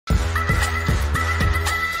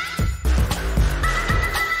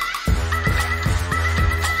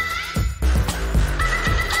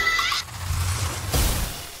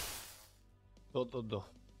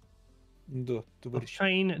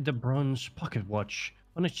Obtain the bronze pocket watch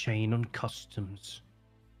on a chain on customs.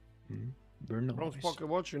 Very nice. Bronze pocket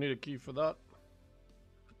watch, you need a key for that.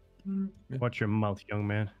 Watch your mouth, young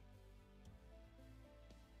man.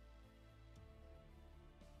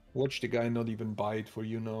 Watch the guy not even buy it for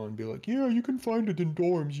you now and be like, yeah, you can find it in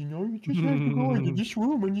dorms, you know? You just have to go into this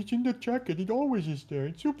room and it's in the jacket. It always is there.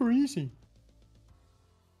 It's super easy.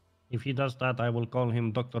 If he does that, I will call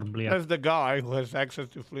him Dr. Bliat. That's the guy who has access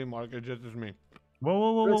to flea market just as me. Whoa,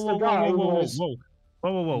 whoa, whoa, That's whoa, the whoa, guy whoa, who whoa, has- whoa,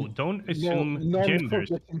 whoa, whoa, whoa! Don't assume none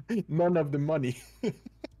genders. None of the money.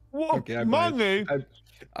 What? Okay, I buy Money? it.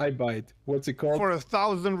 I buy it. What's it called? For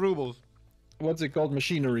 1,000 rubles. What's it called?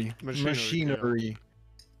 Machinery. Machinery,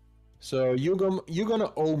 So you're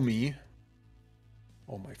gonna owe me.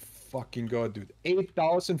 Oh my fucking god, dude!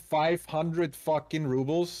 8,500 fucking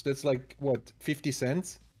rubles. That's like what? 50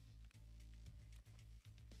 cents?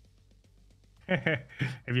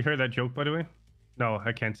 Have you heard that joke, by the way? No,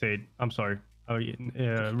 I can't say it. I'm sorry. Oh,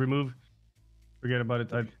 remove. Forget about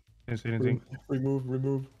it. I didn't say anything. Remove.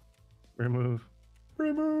 Remove.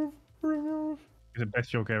 It's the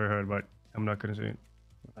best joke I ever heard, but I'm not gonna say it.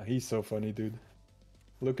 He's so funny, dude.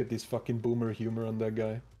 Look at this fucking boomer humor on that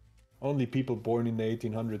guy. Only people born in the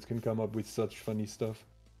 1800s can come up with such funny stuff.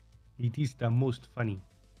 It is the most funny.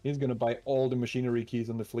 He's gonna buy all the machinery keys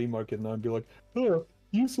on the flea market now and be like, oh,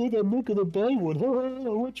 you said I'm not gonna buy one.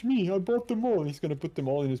 Watch me, I bought them all. He's gonna put them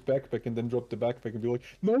all in his backpack and then drop the backpack and be like,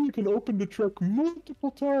 now you can open the truck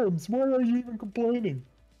multiple times. Why are you even complaining?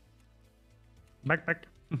 Backpack.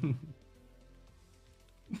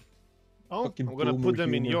 Oh, Fucking I'm gonna boomer put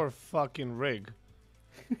them in humor. your fucking rig.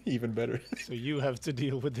 Even better. So you have to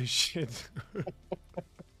deal with this shit.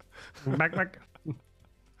 Backpack.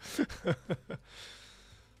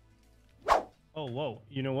 Oh, whoa.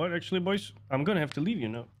 You know what, actually, boys? I'm gonna have to leave you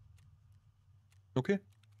now. Okay.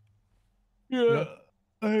 Yeah,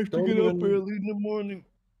 I have to Don't get up even- early in the morning.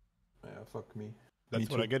 Yeah, fuck me. That's Me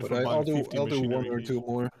what too, I get but for I'll buying do 50 one machinery or keys. two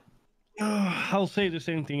more. I'll say the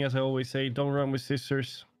same thing as I always say. Don't run with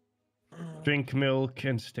sisters. Drink milk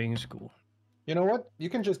and stay in school. You know what? You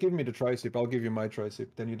can just give me the tricep. I'll give you my tricep.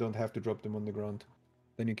 Then you don't have to drop them on the ground.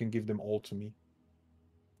 Then you can give them all to me.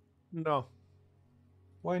 No,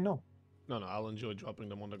 Why no? no, I'll enjoy dropping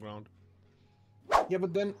them on the ground. Yeah,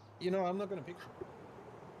 but then, you know, I'm not gonna pick.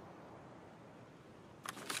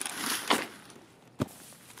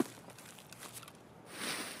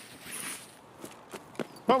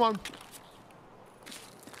 Come on.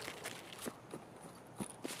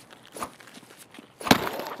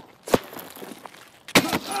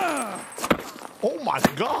 Oh my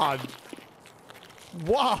god!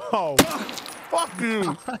 Wow! Fuck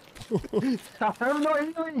you! I'm not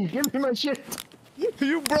healing. Give me my shit.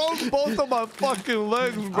 You broke both of my fucking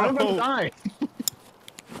legs, I'm gonna bro. die.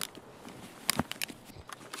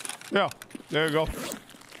 Yeah, there you go.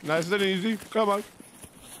 Nice and easy. Come on.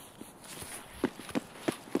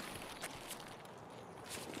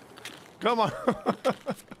 Come on.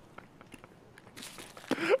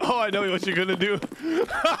 Oh, I know what you're gonna do.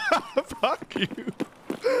 Fuck you.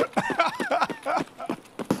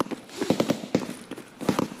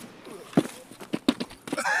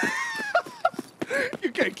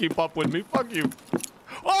 You can't keep up with me. Fuck you.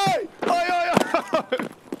 Oi! Oi, oi, oi!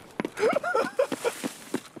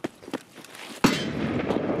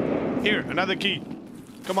 Here, another key.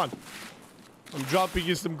 Come on. I'm dropping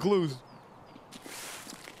you some clues.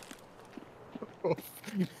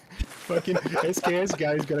 Fucking SKS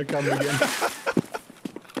guy is gonna come again.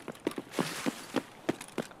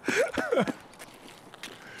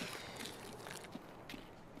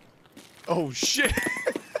 Oh shit!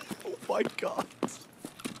 Oh my god!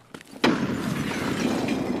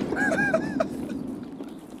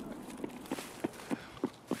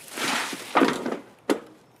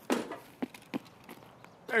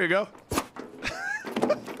 There you go.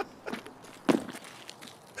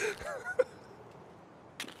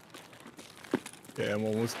 Okay, I'm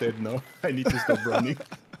almost dead now. I need to stop running.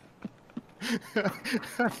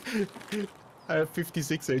 I have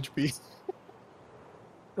 56 HP.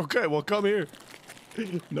 Okay, well come here.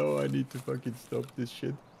 No, I need to fucking stop this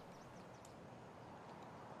shit.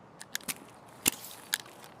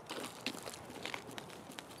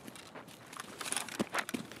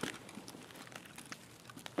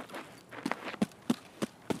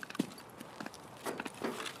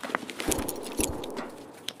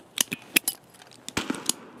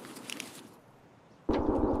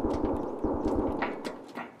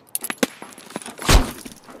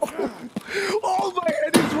 Oh, my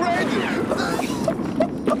head is red!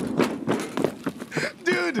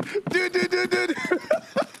 Dude,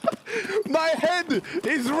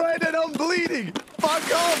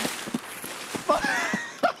 off!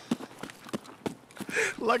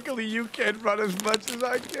 Luckily, you can't run as much as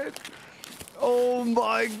I can. Oh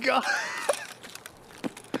my god!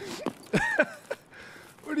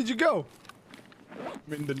 Where did you go?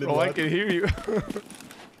 I'm in the little Oh, I hut. can hear you.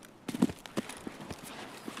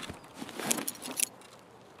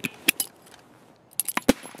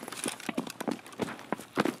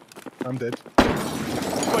 I'm dead.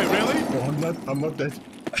 Wait, really? No, I'm not dead.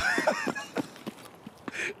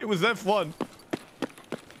 It was that fun.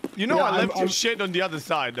 You know Yeah, I left your I'm- shit on the other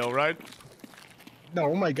side, though, right?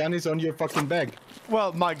 No, my gun is on your fucking bag.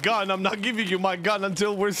 Well, my gun. I'm not giving you my gun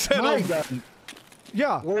until we're My settled. gun.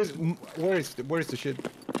 Yeah, Where's the shit?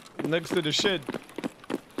 next to the shit.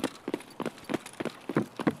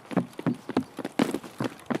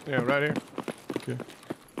 Yeah, right here. Okay.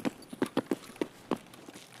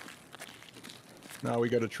 Now we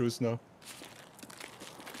got a truce now.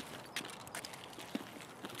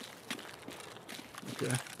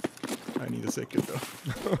 Okay. I need a second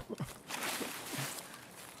though.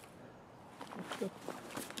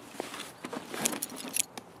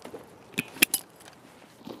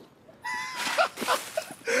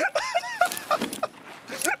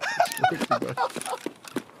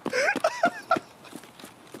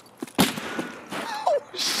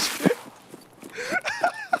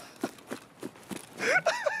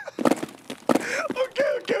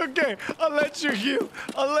 Okay. I'll let you heal.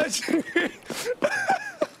 I'll let you heal.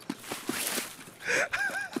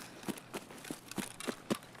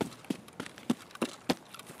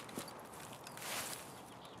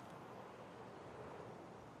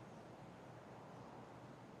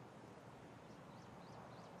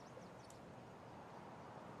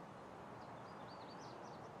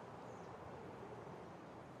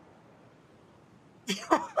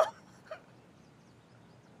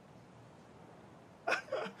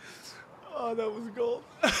 Oh, that was gold.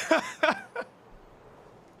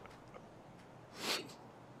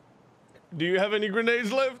 Do you have any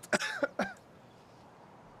grenades left?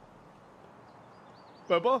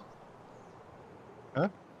 Peppa? Huh?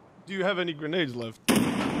 Do you have any grenades left?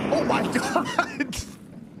 Oh my god!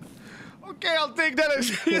 Okay, I'll take that as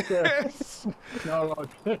yes. No,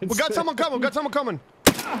 We got someone coming. We got someone coming.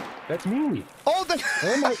 That's me. Oh, the.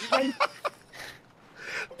 Oh my god.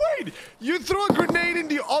 Wait! You threw a grenade in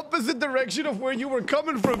the opposite direction of where you were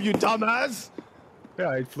coming from, you dumbass!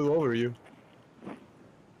 Yeah, it flew over you.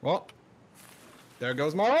 Well, there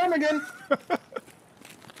goes my arm again.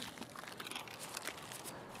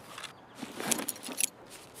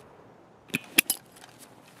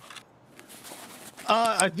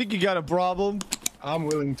 I think you got a problem. I'm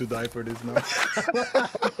willing to die for this now. I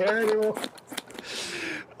don't care anymore.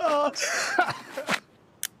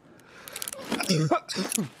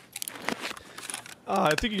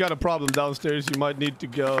 I think you got a problem downstairs. You might need to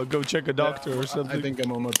go check a doctor or something. I think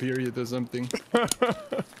I'm on my period or something.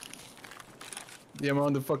 The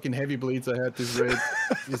amount of fucking heavy bleeds I had this raid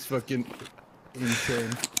is fucking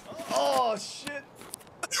insane. Oh shit!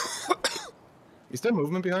 Is there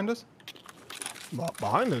movement behind us?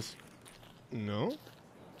 Behind us? No.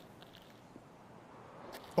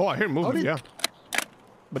 Oh, I hear movement. Yeah,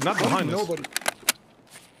 but not behind us. Nobody.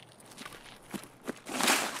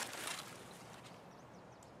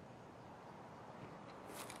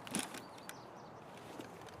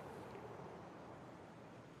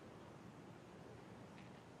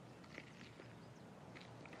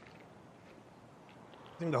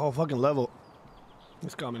 I think the whole fucking level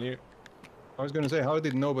is coming here. I was gonna say, how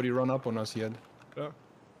did nobody run up on us yet? Yeah.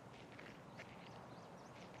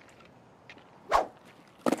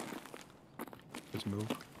 Let's move.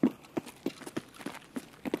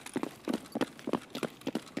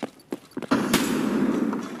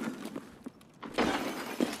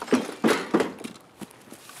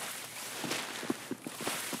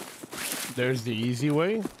 There's the easy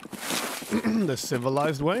way, the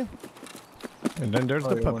civilized way, and then there's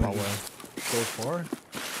the you Peppa wanna way. Go far?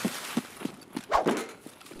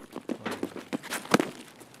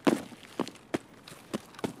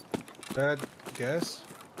 Bad guess.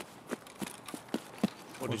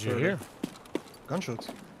 What did Or you further. hear? Gunshots.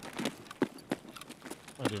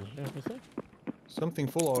 I didn't hear anything. Something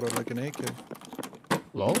full auto like an AK.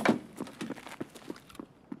 Lol.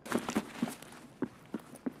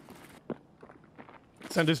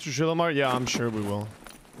 Send this to Shilamar? Yeah, I'm sure we will.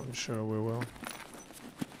 I'm sure we will.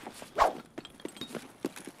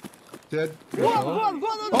 Dead.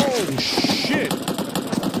 Oh shit!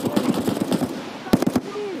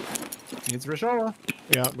 It's Rashala.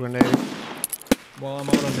 Yeah, grenade. Well, I'm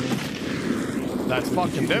out on me. That's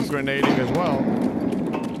fucking them grenading as well.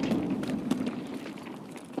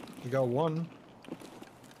 We got one.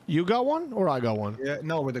 You got one or I got one? Yeah,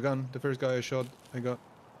 no, with the gun. The first guy I shot, I got.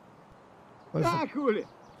 That's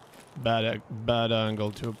a bad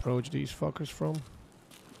angle to approach these fuckers from.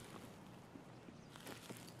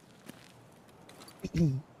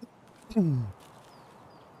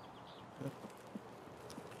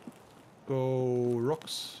 Go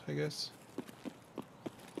rocks, I guess.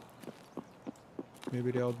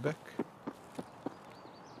 Maybe the outback.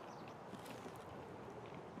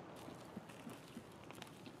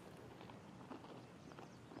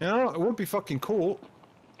 You know, it would be fucking cool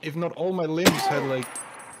if not all my limbs had like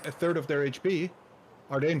a third of their HP.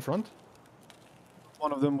 Are they in front?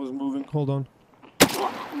 One of them was moving. Hold on.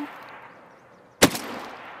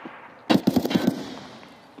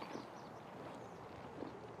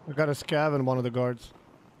 I got a scav in one of the guards.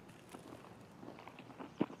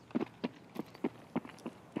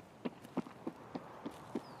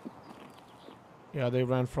 Yeah, they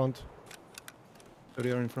ran front. So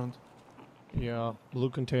they are in front. Yeah, blue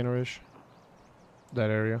container-ish. That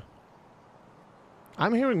area.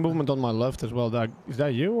 I'm hearing movement on my left as well. Is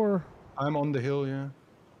that you or? I'm on the hill, yeah.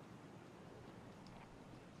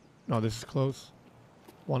 No, this is close.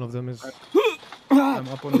 One of them is. I'm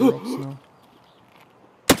up on the rocks now.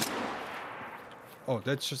 Oh,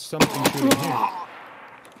 that's just something shooting here.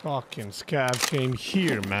 Fucking scav came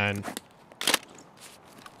here, man.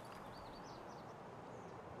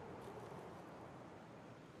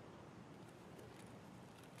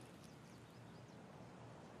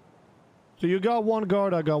 So you got one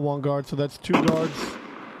guard, I got one guard, so that's 2 guards.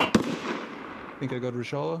 I think I got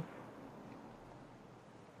Rishala.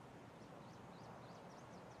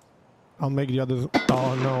 I'll make the others.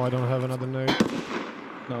 Oh no, I don't have another nade.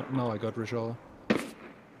 No, I got Rishala.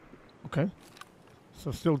 Okay.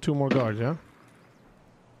 So still 2 more guards, yeah?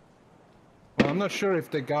 Well, I'm not sure if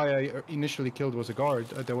the guy I initially killed was a guard.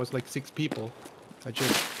 There was like 6 people. I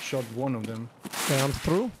just shot one of them. Okay, I'm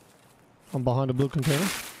through. I'm behind the blue container.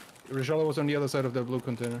 Rishala was on the other side of the blue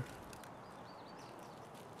container.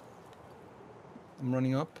 I'm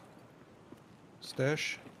running up.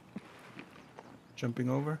 Stash. Jumping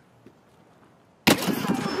over.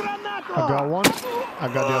 I got one. I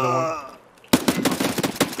got the other one.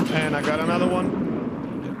 And I got another one.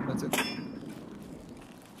 Yeah, that's it.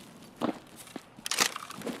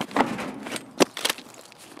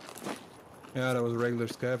 Yeah, that was a regular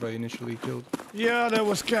scav I initially killed. Yeah, there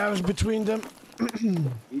was scavs between them.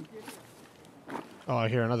 Oh, I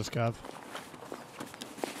hear another scav.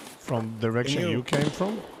 From the direction you came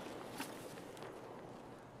from?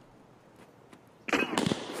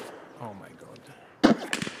 Oh my god.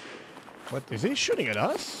 What? Is he shooting at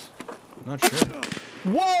us? Not sure.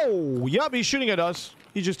 Whoa! Yup, he's shooting at us.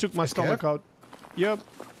 He just took my stomach scav? out. Yep.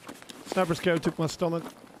 Sniper scav took my stomach.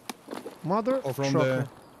 Mother Oh, from trucker.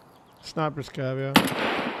 the... Sniper scav, yeah.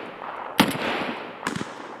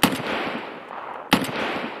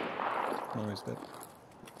 Oh, he's dead.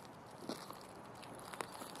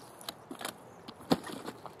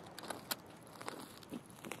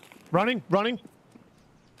 Running, running.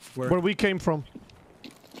 Where we came from.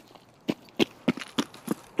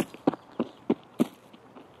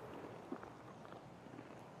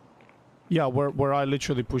 Yeah, where I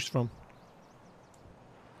literally pushed from.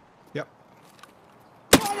 Yep.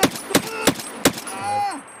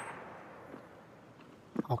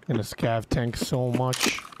 How can a scav tank so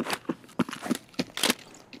much?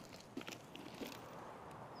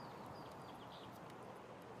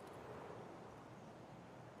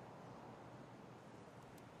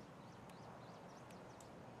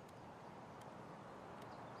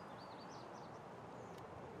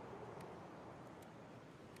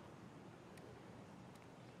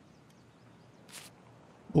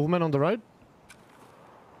 Movement on the right?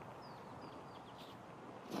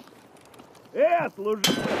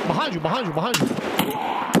 Behind you, behind you, behind you.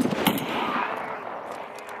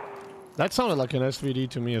 That sounded like an SVD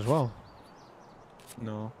to me as well.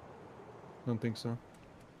 No. Don't think so.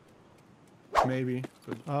 Maybe.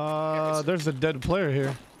 But There's a dead player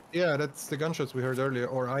here. yeah, that's the gunshots we heard earlier,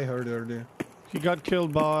 or I heard earlier. He got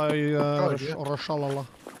killed by yeah. Rashalala.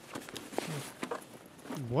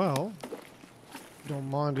 Well, don't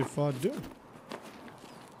mind if I do.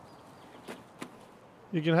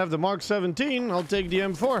 You can have the Mark 17, I'll take the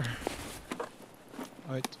M4.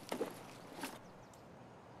 Right.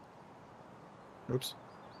 Oops.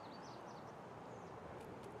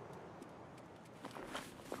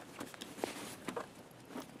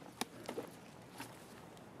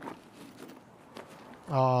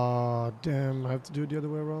 Ah, damn, I have to do it the other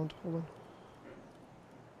way around. Hold on.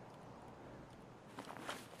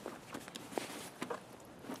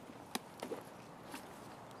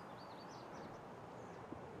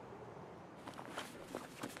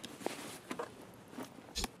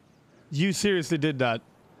 You seriously did that?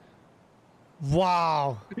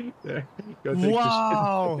 Wow. There, go take the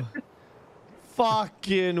Wow.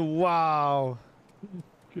 Fucking wow.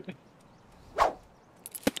 shit. Oh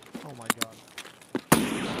my god.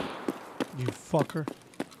 You fucker.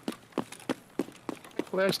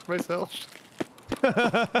 Flashed myself.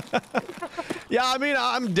 Yeah, I mean,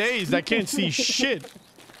 I'm dazed. I can't see shit.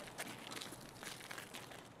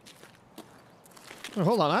 Oh,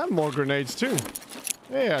 hold on, I have more grenades too.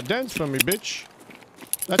 Yeah, dance for me, bitch.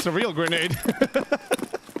 That's a real grenade.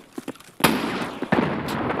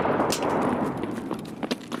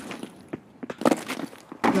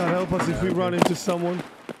 God help us if we run into someone.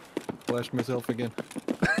 Flashed myself again.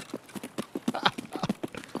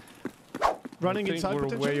 Running I think inside we're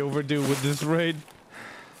potentially? way Way overdue with this raid.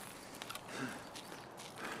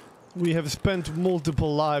 We have spent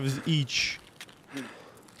multiple lives each.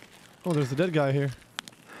 Oh, there's a dead guy here.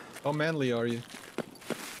 How manly are you?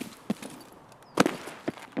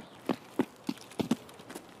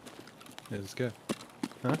 Yeah, this guy.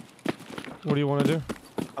 Huh? What do you want to do?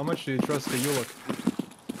 How much do you trust the Yulok?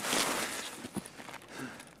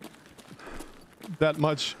 That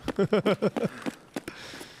much.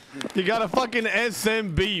 You got a fucking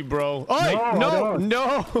SMB, bro. Oh, no,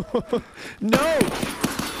 no, no.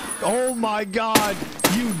 Oh my god,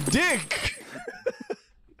 you dick.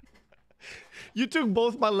 You took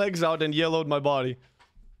both my legs out and yellowed my body.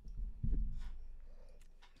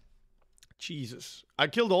 Jesus. I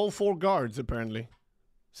killed all 4 guards, apparently.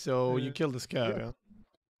 So you killed the scav, yeah?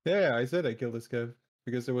 Yeah, I said I killed this scav.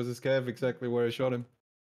 Because there was a scav exactly where I shot him.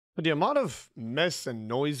 But the amount of mess and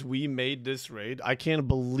noise we made this raid, I can't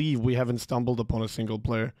believe we haven't stumbled upon a single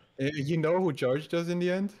player. You know who charged us in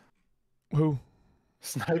the end? Who?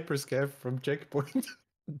 Sniper scav from Checkpoint.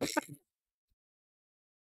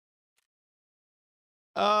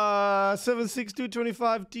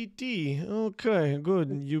 76225 TT. Okay, good.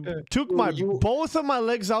 You Yeah. took both of my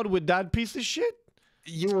legs out with that piece of shit?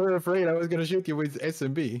 You were afraid I was gonna shoot you with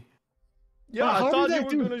SMB. Yeah, Well, I how thought did you I were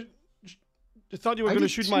do? gonna. I thought you were I gonna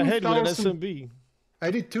did shoot my head with an 2,000 SMB. I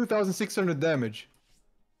did 2,600 damage.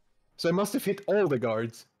 So I must have hit all the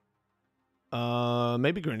guards.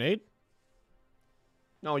 Maybe grenade?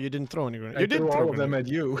 No, you didn't throw any grenade. I You did threw throw all of them grenade.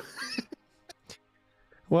 at you.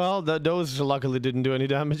 Well, those luckily didn't do any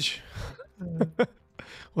damage.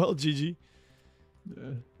 Well, GG.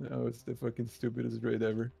 Yeah, that was the fucking stupidest raid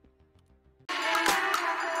ever.